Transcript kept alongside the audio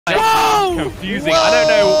confusing. Whoa! I don't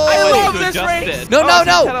know. I how love to this adjust race. it. No, Oh, no, it's a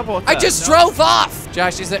no. teleporter. I just drove off.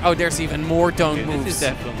 Josh is there. Oh, there's even more don't Okay, moves. this is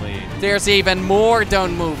definitely. There's even more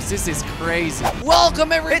don't moves. This is crazy.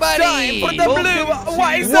 Welcome, everybody. It's time for the blue.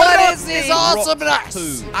 What is What is this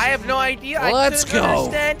awesomeness? I have no idea. Let's I couldn't go.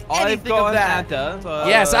 understand I've anything got of an that. adder.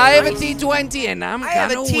 Yes, I have a T20 and I'm I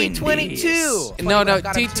have a gonna win T22. this. No, I've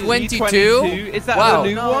got a T22. Is that Wow. the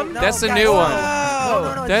new one? That's a guys, new one.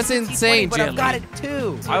 No, That's it's a insane, T20, but I've Jelly. got it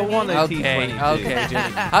too. I want a Okay, T22. okay,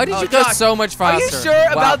 Jelly. How did Oh, you go Josh, so much Are faster? you sure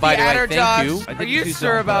Wow, about by the the way, adder, thank Josh? you. I Are didn't you do so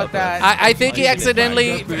sure on about purpose. that? I think he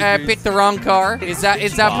accidentally picked the wrong car. Is that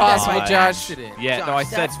possible, Bye. Josh? Yeah, Josh, no, I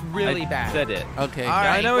said that's really bad. I said it. Okay. All Yeah, I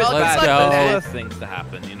right, know well, it's good bad. let's luck go. with There's that. worse things to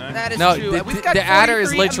happen, you know? That is No, true. the- We've got the adder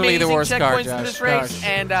is 43 literally the amazing worst car, checkpoints in Josh. this race, Gosh.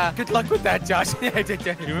 and good luck with that, Josh. Do you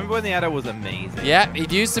remember when the adder was amazing? Yeah,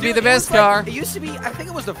 it used to be Dude, the it was best like- car. It used to be. I think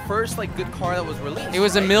it was the first good car that was released. It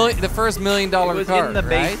was the first $1 million It was car, in the right?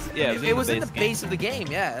 base. Yeah, It was in the game. base of the game.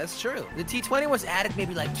 Yeah, that's true. The T20 was added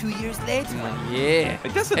maybe 2 years later. Yeah.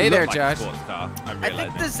 It doesn't Hey look there, like Josh. a sports car. I'm I think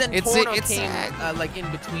realizing. the Zentorno It's, came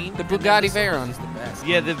in between. the and then Bugatti this one Veyron. was just the best.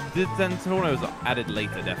 Yeah, the Zentorno was added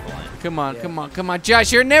later, definitely. Come on, Yeah. come on, come on,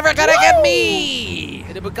 Josh! You're never gonna get me.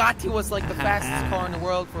 The Bugatti was the fastest car in the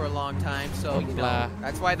world for a long time, so Blah.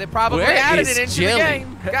 that's why they probably Where added is it into Jelly? the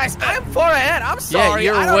game. Guys, I'm far ahead. I'm sorry.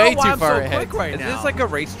 you're I don't way know why too I'm far so ahead. quick right Is now. this a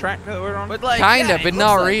racetrack that we're on? But Kinda, yeah, but it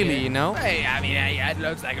not looks like really, it. you know? Hey, I mean, it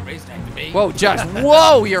looks like a racetrack to me. Whoa, Josh!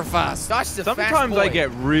 Whoa, you're fast. Josh is a fast Sometimes boy. I get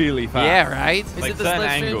really fast. Yeah, right? Is like it the certain slipstream,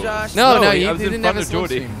 angles. Josh? No, No, no, I you was in didn't have a front of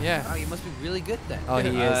Jordy. slipstream. Yeah. Oh, you must be really good then. Oh, he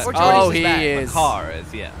is. Or Oh, Jordy's he back. is. The car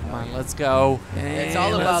is, yeah. Come on, let's go. It's all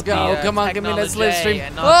And about let's go. the, Come on, give me that technology slipstream.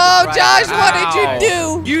 and not Oh, the Josh, driver. what did you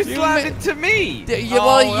do? You slammed into me!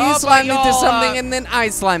 Well, you how slammed about into y'all, something and then I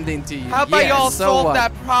slammed into you. How about Yeah, y'all so solve what?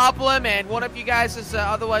 that problem? And one of you guys is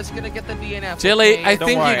otherwise gonna get the DNF. Chili, okay? I Don't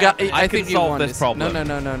think worry, you got. I I can think you solve won this problem.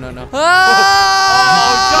 No.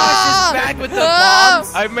 Oh, Josh is back with the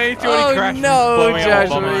bombs. I made Oh, Jordy crash. no, blowing up Josh,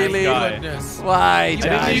 bomb on the really? sky. Why, You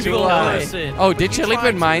Josh? evil Why? person. Oh, did You Chili tried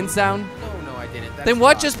put to. mines down? No, I didn't. That's Then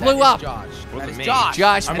what Josh. just That blew is up? Josh. That Wasn't is me. Josh.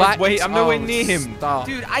 Josh, I'm what? nowhere near him. Stop.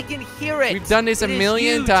 Dude, I can hear it. We've done this a It is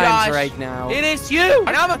million you, times Josh. right now. It is you. And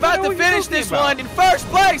I'm about know to what you're finish talking this about. one in first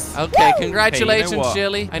place. Okay, Woo! congratulations, Hey, you know what?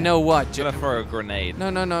 Chili. I know what. I'm gonna throw a grenade.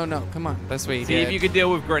 No. Come on. That's what you See did. if you can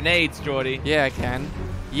deal with grenades, Jordy. Yeah, I can.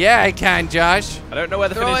 Yeah, I can, Josh. I don't know where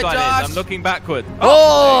the Throw finish it, line Josh. is. I'm looking backward.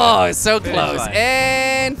 Oh, so Finish close. line.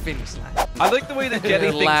 And finish line. I like the way that Jelly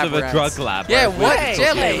thinks Lab of a rats. drug lab. Yeah, right? what? Hey,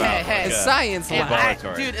 Jelly? hey. A science And lab.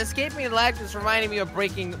 Laboratory. dude, escaping the lag is reminding me of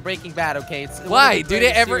Breaking Bad. Okay, it's one of Why? the Do they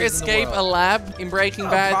greatest ever series in the escape a world. lab in Breaking Oh,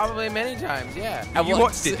 Bad? Probably many times. Yeah. You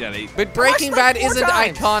watched it, Jelly. But Breaking watched Bad like 4 isn't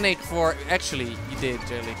times. iconic for. Actually, you did,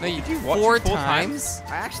 Jelly. No, you you did watch it 4 4 times.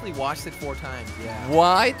 I actually watched it 4 times. Yeah.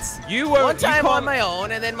 What? You were One time you on can't- my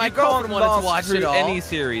own, and then my you girlfriend can't wanted to last watch it through all. any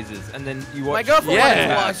series, and then you watch. My girlfriend Yeah. wanted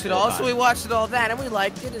to watch it all, Bad so we watched it all that, and we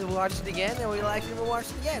liked it, and we watched it again, and we liked it, and we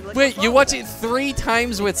watched it again. Like, Wait, what's you wrong watch with it 3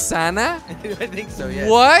 times with Sana? that? I think so. Yeah.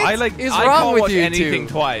 What I like. is I wrong can't with watch you anything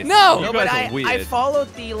two? twice. No. You No, guys but are weird. I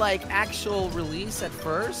followed the actual release at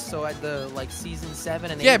first, so at the season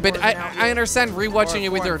 7 and 8. Yeah, but wasn't out I yet. understand rewatching Or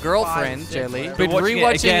it with 4, your 5, girlfriend, 6, Jelly. whatever. But But watching it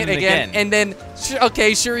rewatching again it and again, again. and then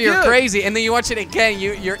okay, sure you're Dude. crazy, and then you watch it again,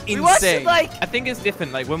 you're We watched insane. it like I think it's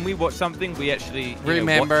different. Like when we watch something, we actually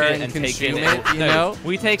Remember watch it and take consume in. it, you No, know?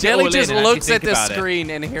 we take Jelly it all just in and looks actually at the think about it. screen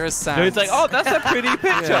and hears sounds. No, it's like, oh, that's a pretty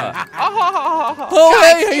picture. Yeah. oh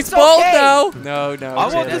Guys, hey, he's it's bald okay. now. No,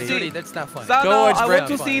 I want to Jelly. see- Dirty, that's not funny. Sana, Go watch I want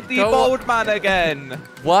to Brett. see the Go- bald man again.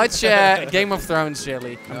 Watch Game of Thrones,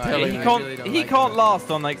 Jelly. I'm No, telling He you. I can't. really don't He like can't it.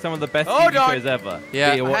 last on like some of the best Oh, TV dog. shows ever.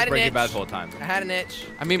 Yeah. you I watch had an Breaking itch. Bad 4 times. I had an itch.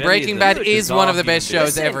 I mean, Jelly Breaking is Bad a is one of the dark best human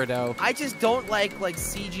shows Listen, ever, though. I just don't like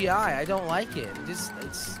CGI. I don't like it. It's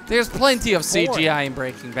There's plenty of boring. CGI in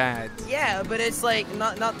Breaking Bad. yeah, but it's like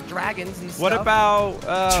not dragons and stuff. What about?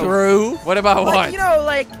 True. What about like, what? you know,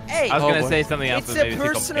 like hey, I was Oh, gonna boy. say something else, it's but maybe a it's too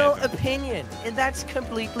personal complicated. opinion, and that's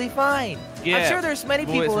completely fine. Yeah. I'm sure there's many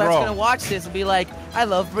Well, people it's that's wrong. gonna watch this and be like, I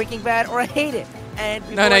love Breaking Bad or I hate it. And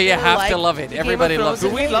people No, are you gonna have like to love it. the Game of Everybody Thrones loves But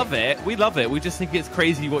and we hate love it. We love it. We just think it's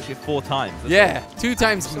crazy. You watch it 4 times. That's Yeah, 2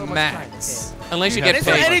 times So much max. time, Unless you You get Is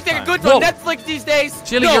there paid. paid. anything good Whoa. on Netflix these days?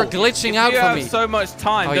 Chili, no. you're glitching out you for have me. so much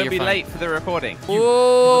time. Oh, Don't you're be fine. late for the recording.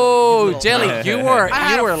 Whoa, little- Jelly, you were I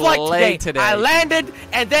had a flight late today. I landed,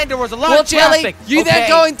 and then there was a lot Well, of Jelly, traffic. you then okay?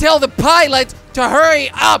 go and tell the pilot to hurry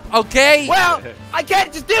up, okay? Well, I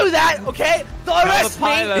can't just do that, okay? They'll arrest me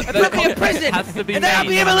pilot and that put me in prison, has to be and then I'll made.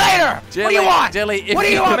 be even later. What do you Jelly, want? Jelly, if what do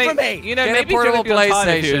you you want Make- from me? You know, Get a maybe portable Jordy would be on time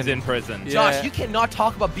if he PlayStation. was in prison. Yeah. Josh, you cannot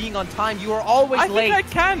talk about being on time. You are always I late. think I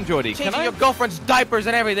can, Jordy. Can Changing I? your girlfriend's girlfriend's diapers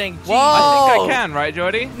and everything. Whoa. I think I can, right,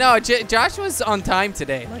 Jordy? No, Josh was on time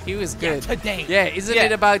today. Like, he was good. Yeah, today. Yeah, isn't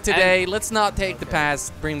it about today? Let's not take the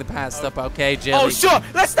past, bring the past up, okay, Jelly? Oh, sure.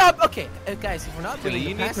 Let's stop. Okay, guys, if we're not Jelly, bringing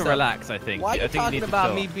you the need past to up, relax, I think. why are I you think you talking need to about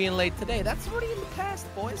chill. me being late today? That's already in the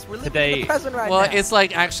past, boys. We're living Today- in the present right Well, now. it's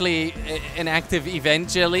like actually an active event,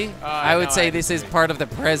 Jelly. I would no, say I this is part of the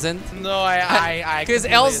present. No, I Because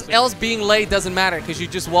completely disagree. else being late doesn't matter because you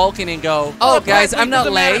just walk in and go, oh, guys, apparently I'm it not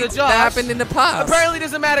doesn't matter late. to That Josh. happened in the past. Apparently, it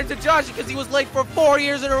doesn't matter to Josh because he was late for 4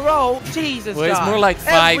 years in a row. Jesus, Well, it's Josh. more like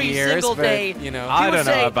 5 Every years, single but, day, you know. he I would don't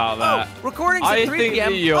know say, about that. Oh, recording's I at 3 think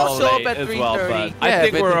p.m. that you're I'll show up late at as 3:30. well, but I Yeah,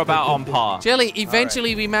 think but- we're about on par. Jelly,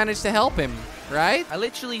 eventually we managed to help him, right? I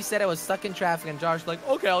literally said I was stuck in traffic, and Josh was like,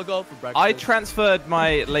 okay, I'll go out for breakfast. I transferred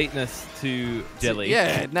my lateness to Jelly.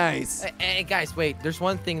 Yeah, nice. And guys, wait, there's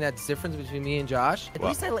one thing that's different between me and Josh. At What?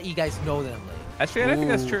 least I let you guys know that I'm late. Actually, I don't think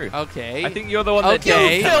that's true. Okay. I think you're the one that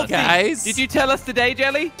Okay, did tell us. guys. Did you tell us today,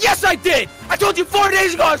 Jelly? Yes, I did! I told you 4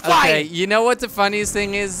 days ago I was Okay, flying! you know what the funniest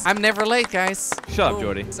thing is? I'm never late, guys. Shut up,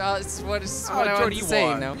 Jordy. So it's what Oh, I want Jordy, to you say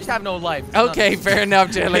are. now. You just have no life. It's Okay, nothing. fair enough,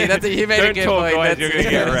 Jelly. You made a Don't good talk, point. guys, you're gonna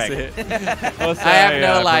get that's wrecked. it. Well, I have sorry,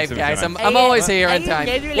 no life, proximity guys. man. I'm always here on time.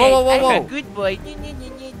 Whoa, whoa, whoa, whoa. Good boy.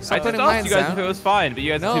 Stop I just putting asked mine you guys down. if it was fine, but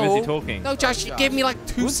you guys are too busy talking. No, Josh, you gave me like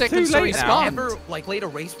 2 What's seconds too to late now? respond. Ever laid a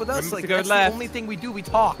race with us? Remember Like to go that's left. the only thing we do. We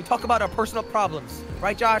talk. We talk about our personal problems,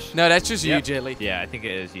 right, Josh? No, that's just you, Yep. Jelly. Yeah, I think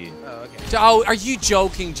it is you. Oh, okay. Oh, are you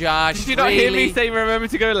joking, Josh? Did you not hear Really? me say remember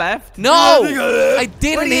to go left? No, I What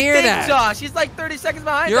didn't do you hear think, that. Josh? He's like 30 seconds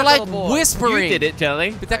behind. You're that like little boy. whispering. You did it,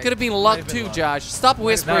 Jelly. But that could have been luck Not too, even luck. Josh. Stop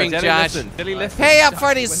whispering, Jelly, Josh. listen. Jelly, listen. Pay up for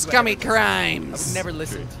Josh, these wait, scummy I've crimes. never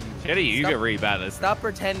listened to you. Jelly, you Stop. get really bad at this. Stop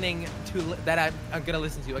pretending that I'm gonna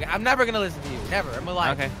listen to you. Okay, I'm never gonna listen to you. Never. I'm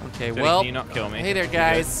alive. Okay. Okay, Jelly, well, can you not kill me? hey there, You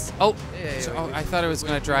guys. Oh, Yeah, so- we oh, good. I thought I was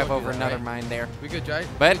going to drive over another mine there. We good, Josh?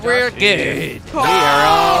 But Good, we're Josh? good. Oh, We are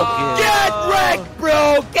all good. Get wrecked,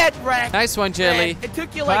 bro. Get wrecked. Nice one, Jelly. Man, it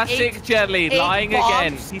took you like Classic Jelly, 8 lying bombs.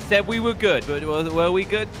 again. He said we were good, but were we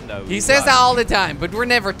good? No. He we says weren't. that all the time, but we're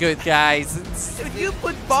never good, guys. If you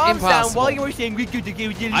put bombs down impossible. while you were saying we good to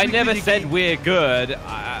go. I never said we're good.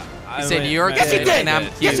 You said you're Yes, you good, did. and I'm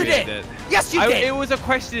Yes, you cute. did. Yes, you did. It was a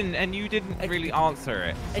question, and you didn't really answer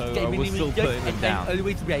it, so I was still putting them down.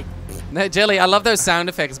 No, Jelly, I love those sound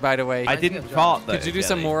effects, by the way. I didn't fart though. Could you do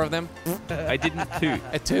some Jelly. more of them? I didn't toot.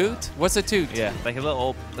 A toot? What's a toot? Yeah, like a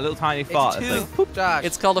little tiny fart. It's It's two. like, Josh.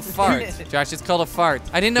 It's called a fart. Josh, it's called a fart.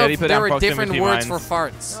 I didn't know Jelly, if put there down were different proximity words for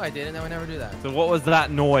mines. farts. No, I didn't. I would never do that. so what was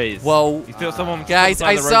that noise? Whoa. You feel someone? Guys,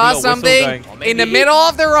 I outside the road saw with a whistle something going, in the maybe- middle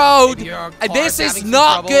of the road. Maybe your This car's is having some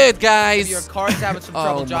not trouble. good, Maybe your guys. car's having some Oh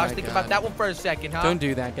trouble, Josh. my Think God. about that one for a second, huh? Don't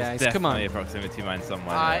do that, guys. Come Definitely on. a proximity mine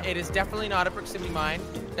somewhere. It is definitely not a proximity mine.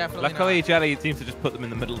 Definitely Luckily, not. Jelly seems to just put them in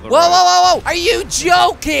the middle of the Whoa, road. whoa, whoa, whoa! Are you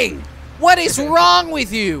joking? What is wrong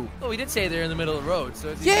with you? Well, we did say they're in the middle of the road, so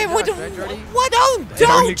it's Yeah, what? Josh, right, Jordy? What?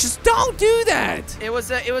 Don't! Just don't do that. It was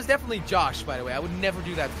definitely Josh, by the way. I would never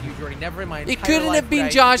do that to you, Jordy. Never in my entire It couldn't life have would been I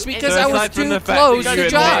Josh do because So I anything. was aside from too the fact close that to you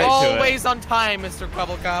Because admitted you're Josh. to it. always on time, Mr.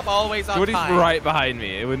 Kwebbelkop. Always on Jordy's time. right behind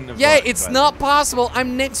me. It wouldn't have. Yeah, worked, it's but- not possible.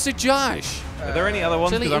 I'm next to Josh. Are there any other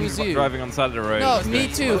ones? Actually, Because it was I'm you. driving on the side of the road. No, It's me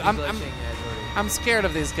going- too. Wasn't I'm glitching, yeah, Jordy. I'm scared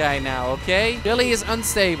of this guy now. Okay, Jelly is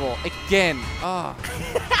unstable again. Oh,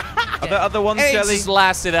 Are there other ones, and it Jelly? just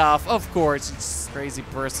blasted off. Of course, it's a crazy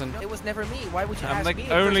person. It was never me. Why would you I'm ask like me? if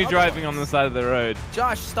there's only other driving ones? on the side of the road.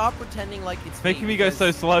 Josh, stop pretending like it's Making me go so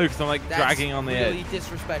because slow because I'm like that's dragging on the really edge.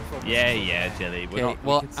 disrespectful. Yeah, yeah, Jelly. We're Okay, not, we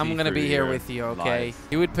well, can see I'm gonna be through here your with you, okay? lies.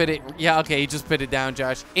 You would put it, yeah, okay, you just put it down,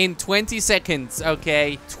 Josh. In 20 seconds,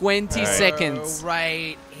 okay? 20 Alright. seconds.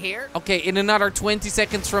 Right here. Okay, in another 20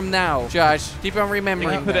 seconds from now. Josh, keep on I think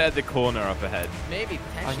remembering you put it that. at the corner up ahead. Maybe Oh,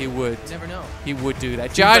 potentially. he would. You never know. He would do that.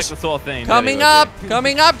 Seems Josh, like the sort of thing coming Jelly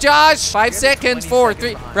would up, do. Josh. 5 You're seconds, 20 4, seconds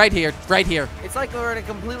 3. behind. Right here, right here. It's like we're in a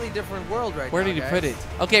completely different world right Where now. did you guys. put it?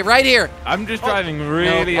 Okay, right here. I'm just Oh. driving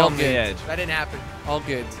really all on the good. edge. That didn't happen. All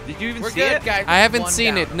good. Did you even We're see good, it? guys. I haven't One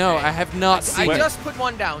seen down, it. No, okay? I have not I seen it. just put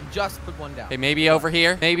one down. Just put one down. Okay, maybe over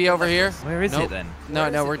here. Maybe over here. Where is Nope. it then? No,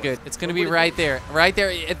 Where no, is it, we're boys? good. It's gonna Where be would it right there, right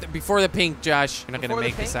there, before the pink, Josh. You're not gonna Before the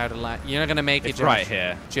make this pink? out alive. You're not gonna make it, It's Josh. right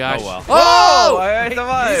here. Josh. Oh well. Oh! I He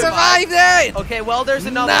survived. survived it! Okay, well, there's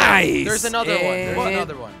another Nice. one. There's another one. There's And-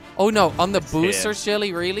 another one. Oh no, on the It's booster, here.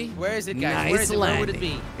 Shelly, really? Where is it, guys? Nice Where is it? Where would it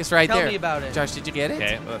landing. be? It's right Tell there. me about it. Josh, did you get it?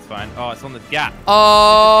 Okay, well, that's fine. Oh, it's on the gap.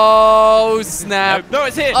 Oh, snap. No,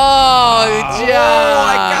 it's here. Oh, Oh, Josh.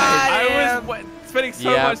 I got I him. was spending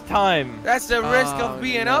so much time. That's the risk of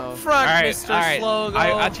being up front, Mr. Slogo.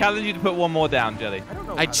 I challenge you to put one more down, Jelly.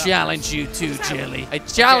 I challenge you to, Jelly. I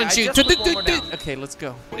challenge you to. Okay, let's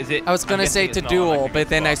go. Is it? I was gonna say to duel, but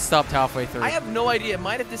then I stopped halfway through. I have no idea. It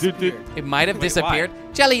might have disappeared. It might have disappeared.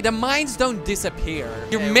 Jelly, the mines don't disappear.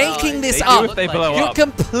 You're Okay, making this they up. do if they blow You're up.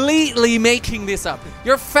 completely making this up.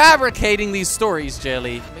 You're fabricating these stories,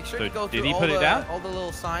 Jelly. Make sure So to go did through he all put it down? all the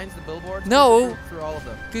little signs, the billboards. No. Go through all of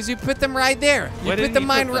them. Because you put them right there. You Where put did the he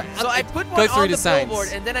mine put right. them? So I put Go one through on the the signs. billboard,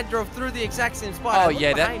 and then I drove through the exact same spot. Oh I looked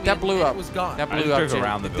yeah, behind me that and blew up. It was gone. That I blew just up. drove Jelly.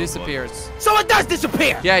 around the It billboard. disappears. So it does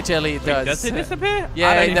disappear. Yeah, Jelly, it does. Does it disappear? Yeah,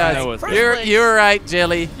 I don't it even does. know what's First going on. place. You're right,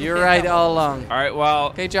 Jelly. You're right all along. All right, well.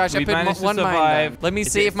 Okay, Josh, I we put managed to one mine survive. down. Let me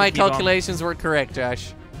It see gets if to my keep on. calculations were correct,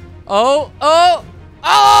 Josh. Oh,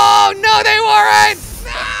 no, they weren't.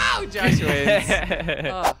 No, Josh wins.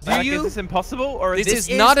 Oh. Is this impossible or This is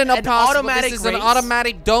is not an an impossible. automatic This is an race.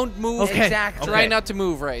 automatic. Don't move. Okay. Exactly. Try not to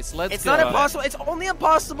move race. Let's It's go. not impossible. It's only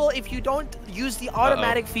impossible if you don't use the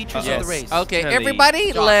automatic features Yes. of the race. Okay, Jelly.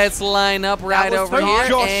 everybody, Josh. let's line up right was over for here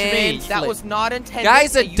Josh and me. flip. That was not intended.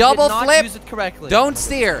 Guys, a You double did not flip. Use it correctly. Don't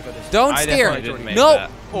steer. Don't I steer. definitely didn't make No, that.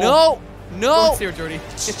 no, no. Don't steer, Jordy.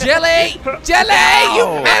 Jelly, Jelly, you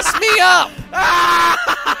Ow. messed me up.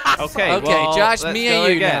 Okay, Okay, well, Josh, let's me go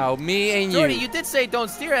and you again. now. Me and Jordy, you. you did say don't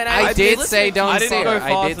steer, and I I've did been say listening to don't I you. didn't steer. go I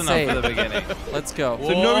fast did enough say for the it. beginning. Let's go. So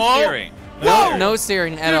no Whoa. steering. Whoa. No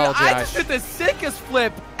steering at Dude, all, I Josh. just did the sickest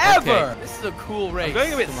flip ever. Okay. This is a cool race. I'm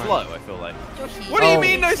going a bit Come on. slow, I feel like. Yoshi. What do you Oh.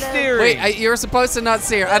 mean no steering? Wait, you're supposed to not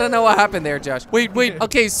steer. I don't know what happened there, Josh. Wait.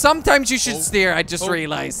 Okay, sometimes you should steer. I just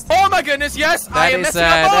realized. Oh my goodness, yes, I That am is messing up.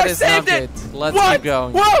 Oh, that I is not saved good. it. Let's What? keep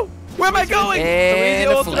going. Whoa, where am I going? So is And it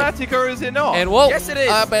a flip. automatic or is it not? And whoa, Yes, it is.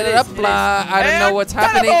 up and It up, is. blah. I don't know And what's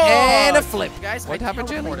happening. teleport. And a flip. Guys, What I happened,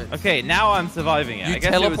 Jelly? teleported. Okay, now I'm surviving it. You I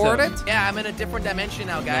guess it was, teleported? Yeah, I'm in a different dimension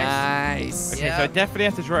now, guys. Nice. Okay, Yeah. so I definitely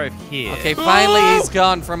have to drive here. Okay, finally he's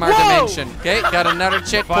gone from our Whoa. dimension. Okay, got another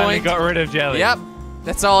Finally checkpoint. got rid of Jelly. Yep.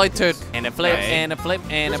 That's all it took. And a flip, Okay. and a flip,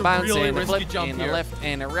 and There's a a bounce, really and a risky flip, jump and a here. left,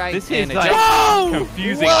 and a right, This is and a like jump. Whoa!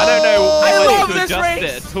 confusing. I don't know Whoa! how I love to this adjust race.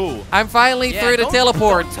 it at all. I'm finally Yeah, through the don't-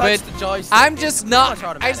 teleport, don't but touch the joystick. I'm It's just too not. much I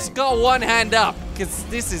automatic. just got one hand up because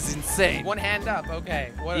this is insane. One hand up, okay.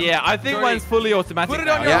 Yeah, I think Jordy, mine's fully automatic put it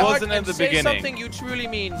now. on your Yeah. It heart wasn't at and the say beginning. something you truly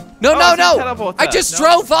mean. No, Oh, no, it's a no! teleporter. I just No.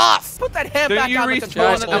 drove off. Put that hand Don't back you on the respawn control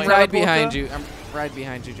Josh, at the I'm point. right teleporter? behind you. I'm right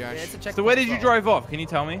behind you, Josh. Yeah, it's a checkpoint So where did as you well. drive off? Can you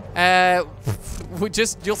tell me?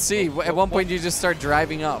 You'll see. At one point, you just start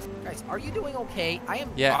driving off. Guys, are you doing okay? I am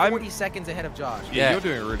Yeah. 40 seconds ahead of Josh. Yeah. You're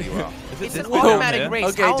doing really well. Is it It's this an bit down automatic there? race.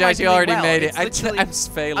 Okay, How am I Josh, you doing already well? made it. It's I'm literally-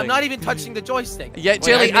 just failing. I'm not even touching the joystick. Yeah, Wait,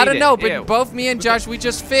 Jelly, I I don't made know, it. but Ew. both me and Josh, we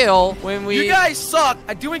just fail when we. You guys suck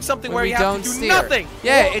at doing something when where we you have don't to do steer. nothing.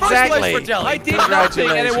 Yeah, First place exactly. for Jelly. I did nothing and it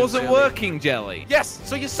Congratulations, wasn't Jelly. working, Jelly. Yes,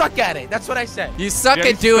 so you suck at it. That's what I said. You suck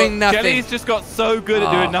Jelly's at doing got- nothing. Jelly's just got so good at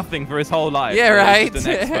Oh. doing nothing for his whole life. Yeah, so right. he's just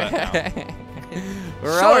an expert now.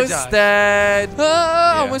 Sure, Josh. Roasted. Oh,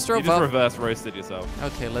 Yeah, almost you drove just up. reverse roasted yourself.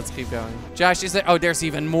 Okay, let's keep going. Josh, is there? Oh, there's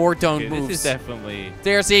even more don't Okay, moves. this is definitely...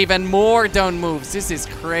 There's even more don't moves. This is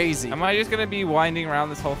crazy. Am I just going to be winding around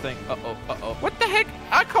this whole thing? Uh-oh. What the heck?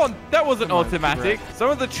 I can't... That wasn't Come on, keep automatic. Some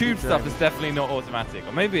of the tube Keep stuff driving. is definitely not automatic.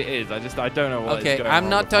 Or maybe it is. I don't know what is Okay, going I'm wrong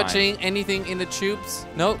not with mine. touching anything in the tubes.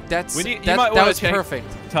 No, that's You that might wanna was check- perfect.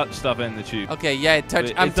 Touch stuff in the tube. Okay, yeah, But I'm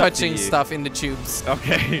it's up to touching you. stuff in the tubes.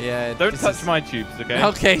 Okay. Yeah, Don't this touch is- my tubes, okay?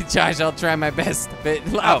 Okay, Josh, I'll try my best. But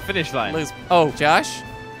Oh, finish line. lose. Oh, Josh?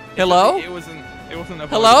 Hello? It wasn't a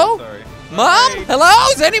Hello? Sorry. Mom? Hello?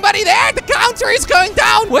 Is anybody there? The counter is going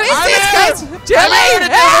down. What is I'm this, here. guys? Jelly, I'm in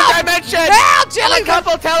a help! different dimension. Help, Jelly! A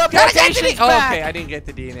couple Gotta get to teleportations the- Oh, back. okay, I didn't get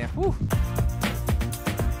the DNA. Whew.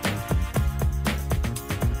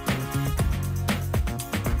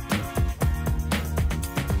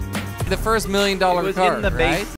 The first $1 million It was car, in the right? base